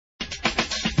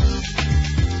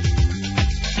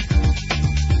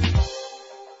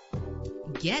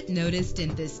Get noticed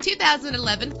in this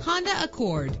 2011 Honda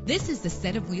Accord. This is the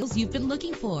set of wheels you've been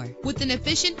looking for, with an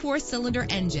efficient 4-cylinder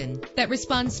engine that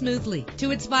responds smoothly to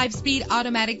its 5-speed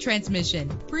automatic transmission.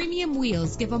 Premium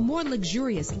wheels give a more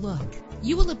luxurious look.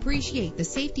 You will appreciate the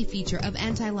safety feature of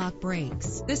anti-lock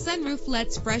brakes. The sunroof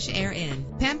lets fresh air in.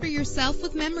 Pamper yourself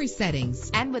with memory settings.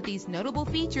 And with these notable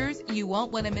features, you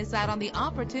won't want to miss out on the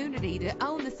opportunity to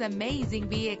own this amazing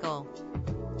vehicle.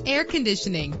 Air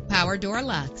conditioning, power door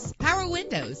locks, power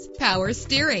windows, power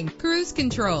steering, cruise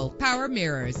control, power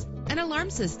mirrors, an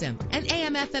alarm system, an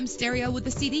AM/FM stereo with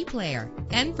a CD player.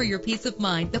 And for your peace of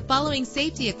mind, the following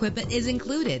safety equipment is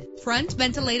included: front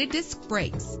ventilated disc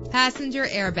brakes, passenger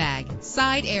airbag,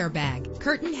 side airbag,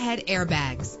 curtain head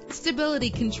airbags, stability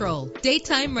control,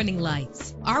 daytime running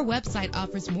lights. Our website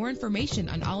offers more information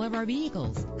on all of our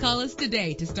vehicles. Call us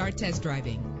today to start test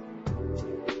driving.